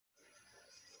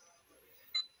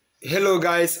Hello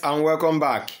guys and welcome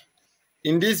back.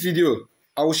 In this video,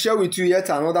 I will share with you yet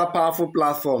another powerful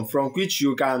platform from which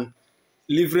you can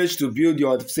leverage to build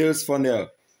your sales funnel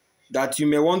that you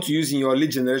may want to use in your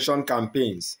lead generation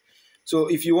campaigns. So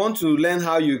if you want to learn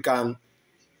how you can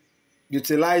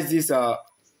utilize this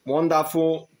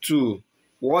wonderful tool,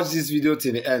 watch this video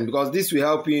till the end because this will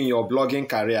help you in your blogging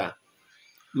career.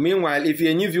 Meanwhile, if you're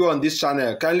a new viewer on this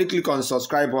channel, kindly click on the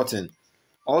subscribe button.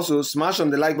 Also, smash on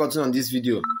the like button on this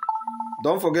video.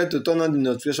 Don't forget to turn on the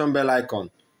notification bell icon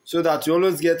so that you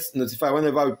always get notified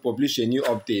whenever we publish a new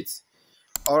update.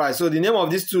 Alright, so the name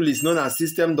of this tool is known as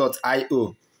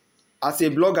Systeme.io. As a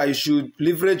blogger, you should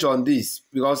leverage on this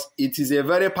because it is a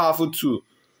very powerful tool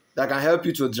that can help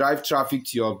you to drive traffic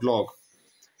to your blog.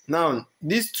 Now,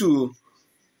 this tool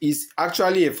is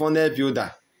actually a funnel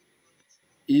builder.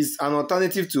 It's an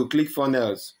alternative to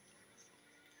Clickfunnels.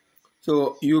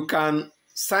 So you can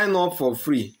sign up for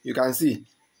free. You can see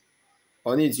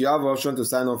on it, you have option to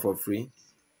sign up for free,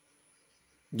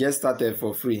 get started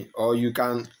for free, or you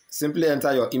can simply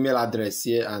enter your email address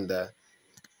here and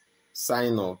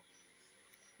sign up.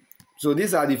 So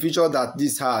these are the features that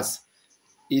this has.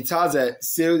 It has a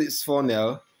sales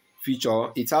funnel feature,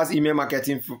 it has email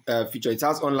marketing feature, it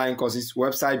has online courses,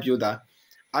 website builder,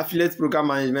 affiliate program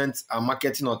management, and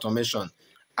marketing automation.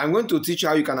 I'm going to teach you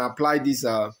how you can apply these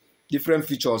different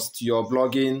features to your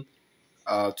blogging,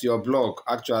 to your blog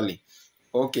actually.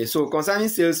 Okay, so concerning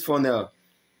sales funnel,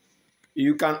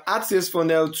 you can add sales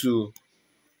funnel to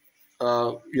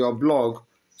your blog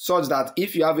such that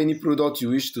if you have any product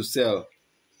you wish to sell,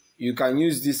 you can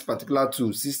use this particular tool,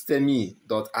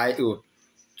 Systeme.io,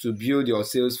 to build your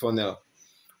sales funnel.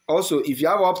 Also, if you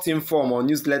have opt-in form or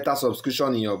newsletter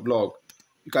subscription in your blog,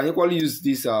 you can equally use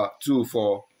this tool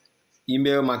for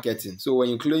email marketing. So when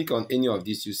you click on any of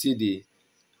this, you see the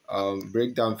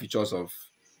breakdown features of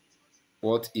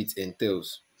what it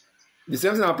entails. The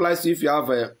same thing applies to if you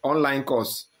have an online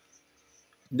course.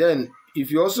 Then, if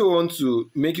you also want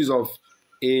to make use of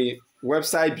a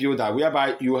website builder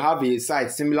whereby you have a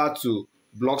site similar to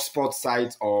Blogspot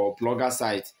site or Blogger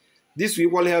site, this will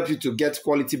equally help you to get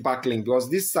quality backlink because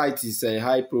this site is a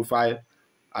high profile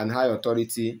and high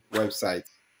authority website.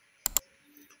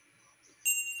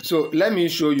 So let me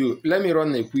show you. Let me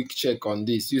run a quick check on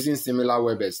this using similar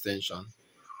web extension.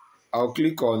 I'll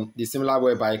click on the similar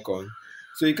web icon.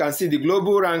 So you can see the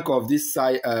global rank of this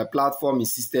site platform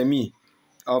is Systeme.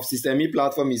 Of Systeme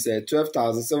platform is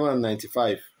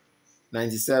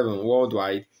 12,795.97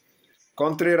 worldwide.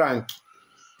 Country rank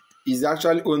is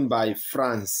actually owned by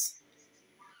France.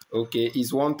 Okay,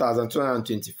 it's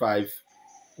 1,225.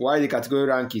 While the category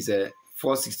rank is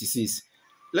 466.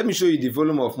 Let me show you the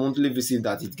volume of monthly visits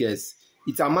that it gets.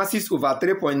 It amasses over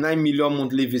 3.9 million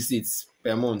monthly visits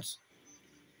per month.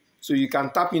 So you can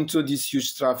tap into this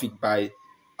huge traffic by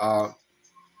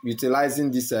utilizing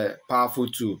this powerful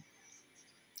tool.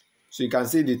 So you can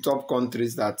see the top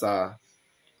countries that are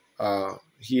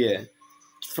here.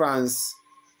 France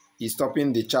is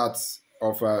topping the charts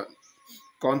of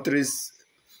countries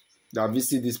that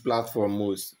visit this platform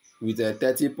most with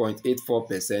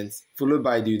 30.84%, followed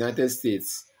by the United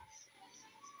States.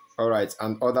 Alright,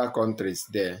 and other countries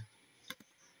there.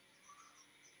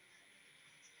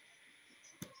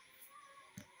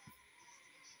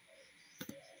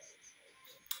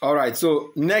 Alright,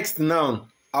 so next now,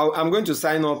 I'm going to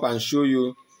sign up and show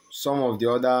you some of the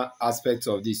other aspects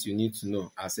of this you need to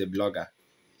know as a blogger.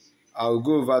 I'll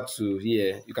go over to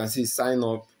here. You can see sign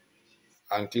up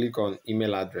and click on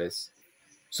email address.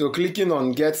 So clicking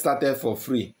on get started for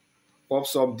free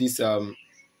pops up this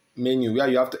menu where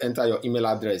you have to enter your email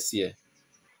address here.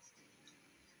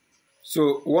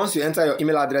 So once you enter your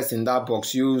email address in that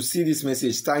box, you will see this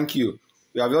message, thank you.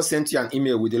 We have just sent you an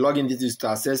email with the login details to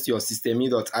access your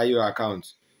Systeme.io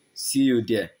account. See you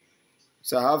there.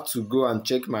 So I have to go and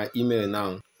check my email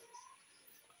now.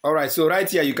 Alright, so right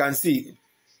here you can see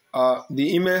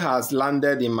the email has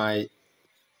landed in my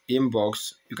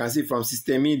inbox. You can see from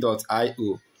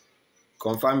Systeme.io.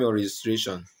 Confirm your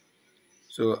registration.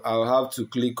 So I'll have to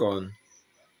click on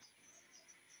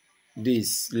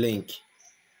this link.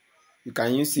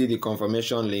 Can you see the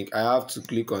confirmation link? I have to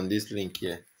click on this link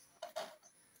here.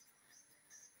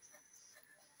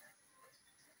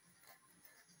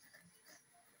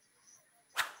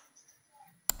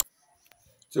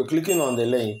 So clicking on the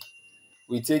link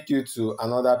will take you to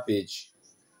another page.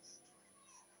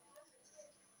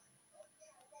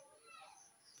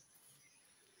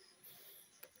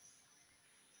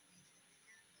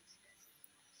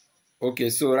 Okay,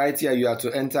 so right here you have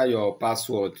to enter your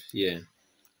password here.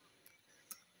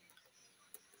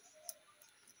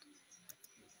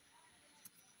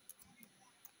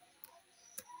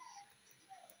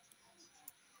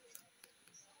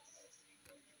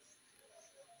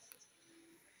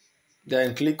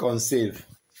 Then click on save.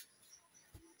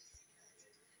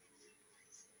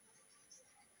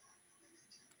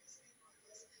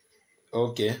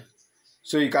 Okay,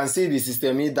 so you can see the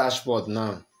Systeme dashboard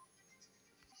now.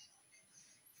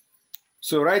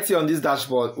 So right here on this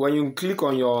dashboard, when you click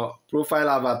on your profile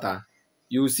avatar,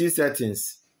 you will see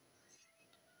settings.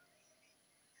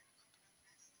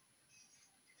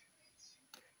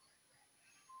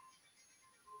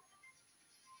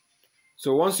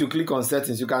 So once you click on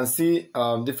settings, you can see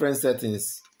different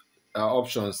settings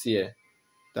options here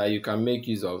that you can make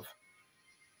use of.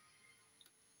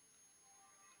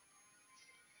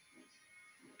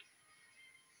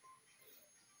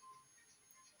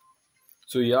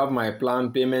 So you have my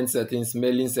plan, payment settings,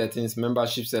 mailing settings,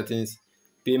 membership settings,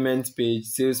 payment page,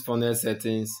 sales funnel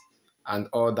settings, and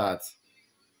all that.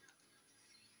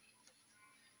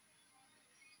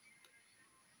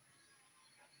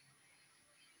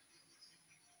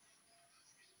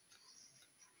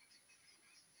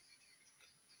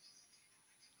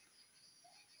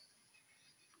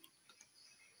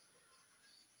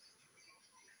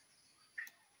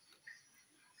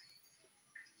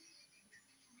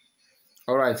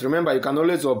 All right, remember you can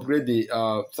always upgrade the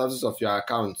status of your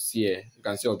accounts here. You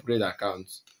can see upgrade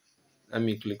accounts. Let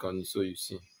me click on it so you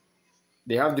see.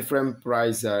 They have different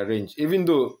price range, even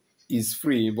though it's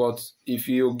free, but if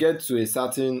you get to a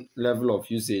certain level of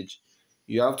usage,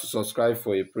 you have to subscribe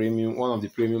for a premium, one of the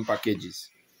premium packages.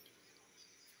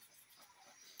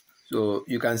 So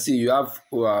you can see you have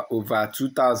over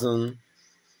 2,000,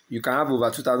 you can have over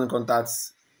 2,000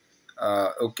 contacts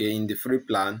okay, in the free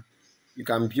plan. You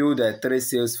can build 3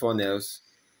 sales funnels,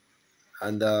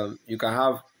 and you can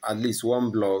have at least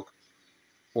 1 blog,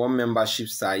 1 membership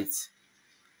site,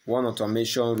 1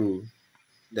 automation rule.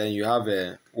 Then you have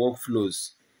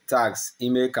workflows, tags,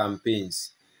 email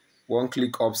campaigns,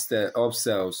 1-click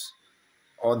upsells,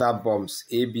 order bumps,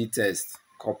 A/B test,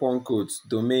 coupon codes,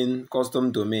 domain,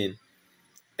 custom domain,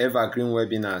 evergreen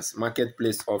webinars,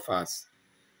 marketplace offers,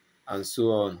 and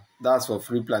so on. That's for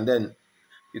free plan. Then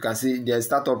you can see there's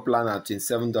startup plan at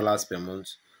 $27 per month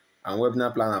and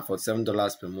webinar plan at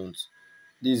 $47 per month.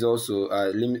 This is also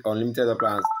unlimited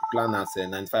plan at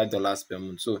 $95 per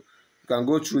month. So you can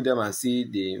go through them and see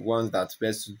the ones that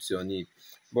best suits your need.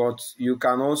 But you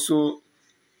can also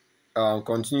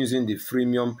continue using the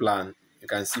freemium plan. You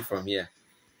can see from here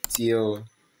till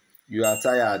you are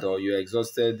tired or you are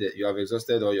exhausted. You have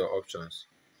exhausted all your options.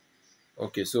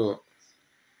 Okay, so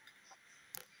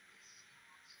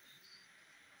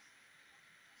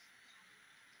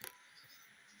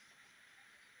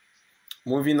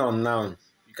moving on now,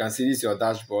 you can see this is your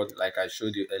dashboard like I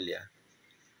showed you earlier.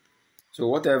 So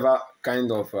whatever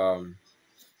kind of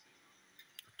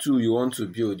tool you want to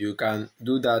build, you can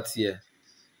do that here.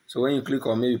 So when you click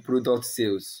on maybe product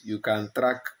sales, you can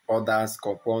track orders,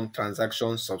 coupon,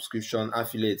 transactions, subscription,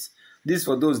 affiliates. This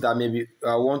for those that maybe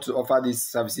want to offer these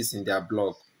services in their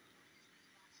blog.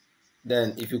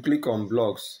 Then if you click on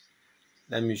blogs,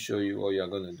 let me show you what you are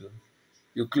going to do.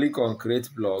 You click on create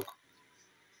blog.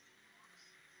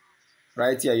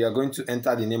 Right here, you are going to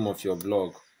enter the name of your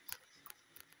blog.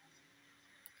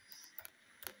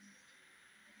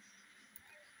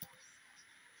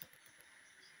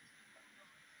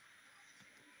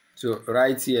 So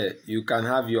right here, you can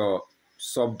have your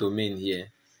subdomain here,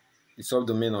 the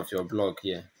subdomain of your blog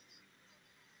here.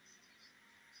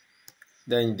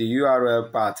 Then the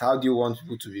URL part, how do you want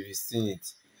people to be visiting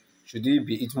it? Should it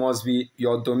be, it must be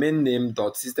your domain name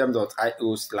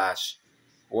 .systeme.io/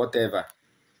 whatever.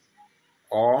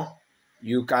 Or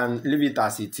you can leave it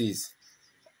as it is.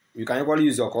 You can equally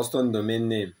use your custom domain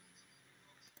name.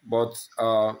 But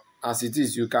as it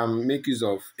is, you can make use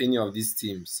of any of these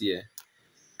themes here.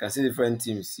 You can see different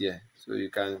themes here. So you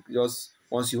can just,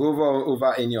 once you hover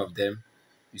over any of them,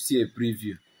 you see a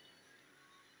preview.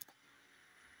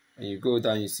 And you go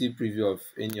down, you see preview of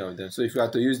any of them. So if you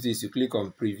are to use this, you click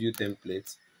on preview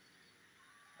template.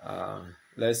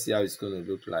 Let's see how it's going to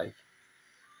look like.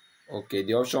 Okay,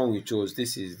 the option we chose,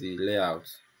 this is the layout.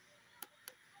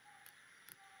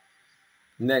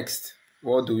 Next,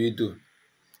 what do we do?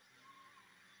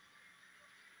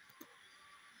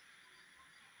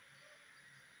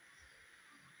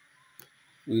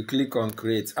 We click on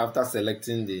create after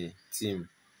selecting the theme.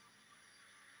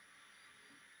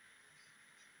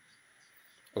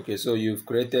 Okay, so you've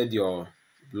created your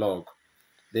blog.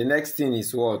 The next thing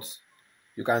is what?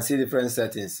 You can see different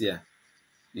settings here.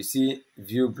 You see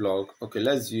view blog. Okay,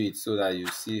 let's view it so that you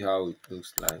see how it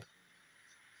looks like.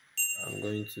 I'm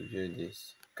going to view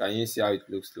this. Can you see how it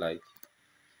looks like?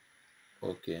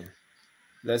 Okay,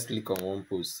 let's click on one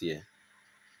post here.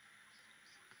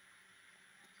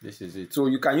 This is it. So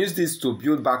you can use this to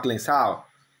build backlinks. How?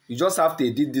 You just have to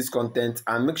edit this content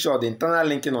and make sure the internal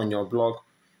linking on your blog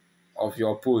of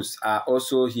your posts are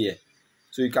also here.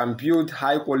 So you can build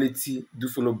high quality do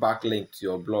follow backlink to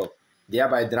your blog,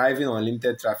 thereby driving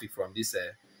unlimited traffic from this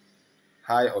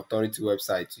high authority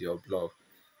website to your blog.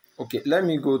 Okay, let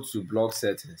me go to blog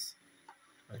settings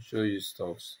and show you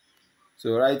stuff.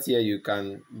 So right here you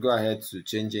can go ahead to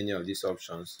change any of these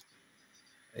options,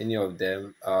 any of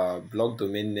them, blog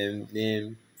domain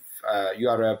name,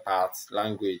 URL path,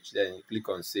 language, then you click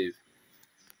on save.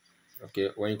 Okay,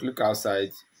 when you click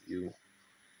outside, you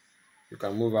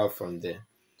can move out from there.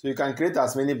 So you can create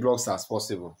as many blogs as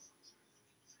possible.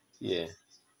 Yeah.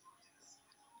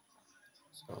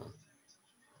 So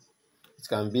it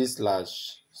can be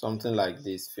slash something like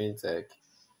this, fintech.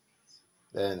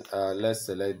 Then let's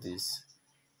select this.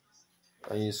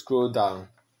 When you scroll down,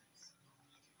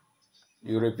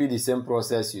 you repeat the same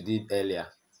process you did earlier.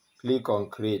 Click on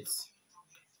create.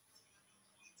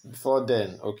 Before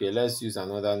then, okay, let's use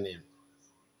another name.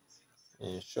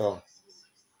 Ensure.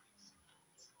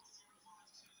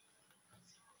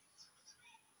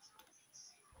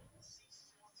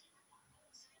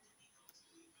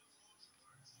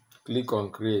 Click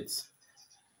on create.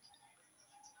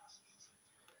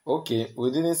 Okay,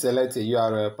 we didn't select a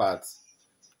URL path.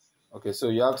 Okay, so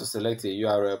you have to select a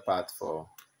URL path for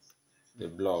the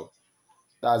blog.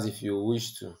 That's if you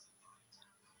wish to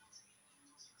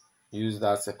use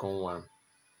that second one.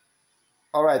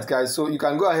 All right, guys, so you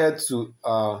can go ahead to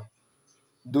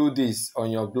do this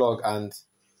on your blog and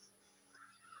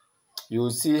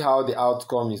you'll see how the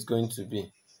outcome is going to be.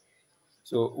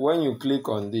 So when you click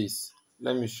on this,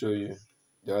 let me show you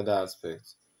the other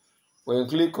aspect. When you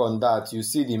click on that, you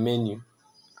see the menu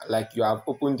like you have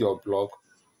opened your blog.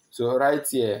 So right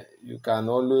here, you can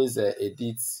always edit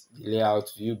the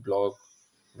layout, view blog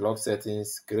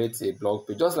settings, create a blog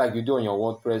page, just like you do on your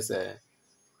WordPress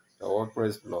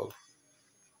blog.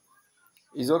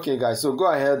 It's okay, guys. So go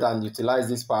ahead and utilize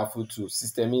this powerful tool,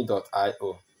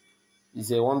 Systeme.io.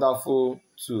 It's a wonderful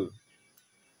tool.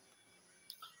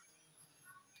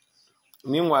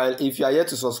 Meanwhile, if you are yet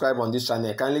to subscribe on this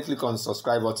channel, kindly click on the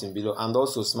subscribe button below and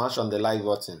also smash on the like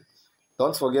button.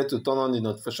 Don't forget to turn on the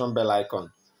notification bell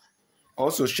icon.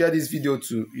 Also, share this video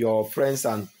to your friends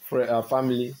and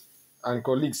family and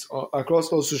colleagues across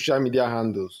all social media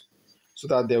handles so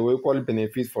that they will equally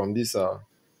benefit from this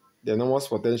the enormous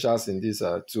potentials in this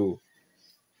tool.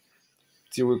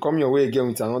 Till we come your way again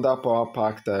with another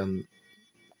power-packed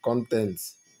content.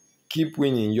 Keep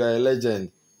winning. You are a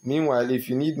legend. Meanwhile, if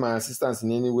you need my assistance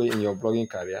in any way in your blogging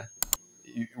career,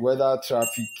 whether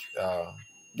traffic,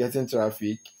 getting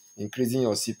traffic, increasing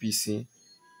your CPC,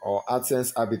 or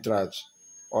AdSense arbitrage,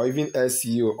 or even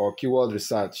SEO or keyword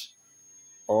research,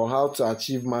 or how to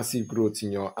achieve massive growth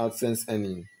in your AdSense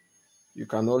earning, you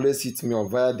can always hit me up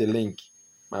via the link.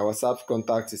 My WhatsApp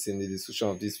contact is in the description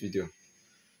of this video.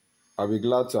 I'll be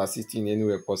glad to assist you in any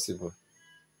way possible.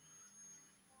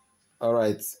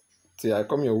 Alright, till I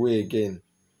come your way again.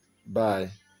 Bye.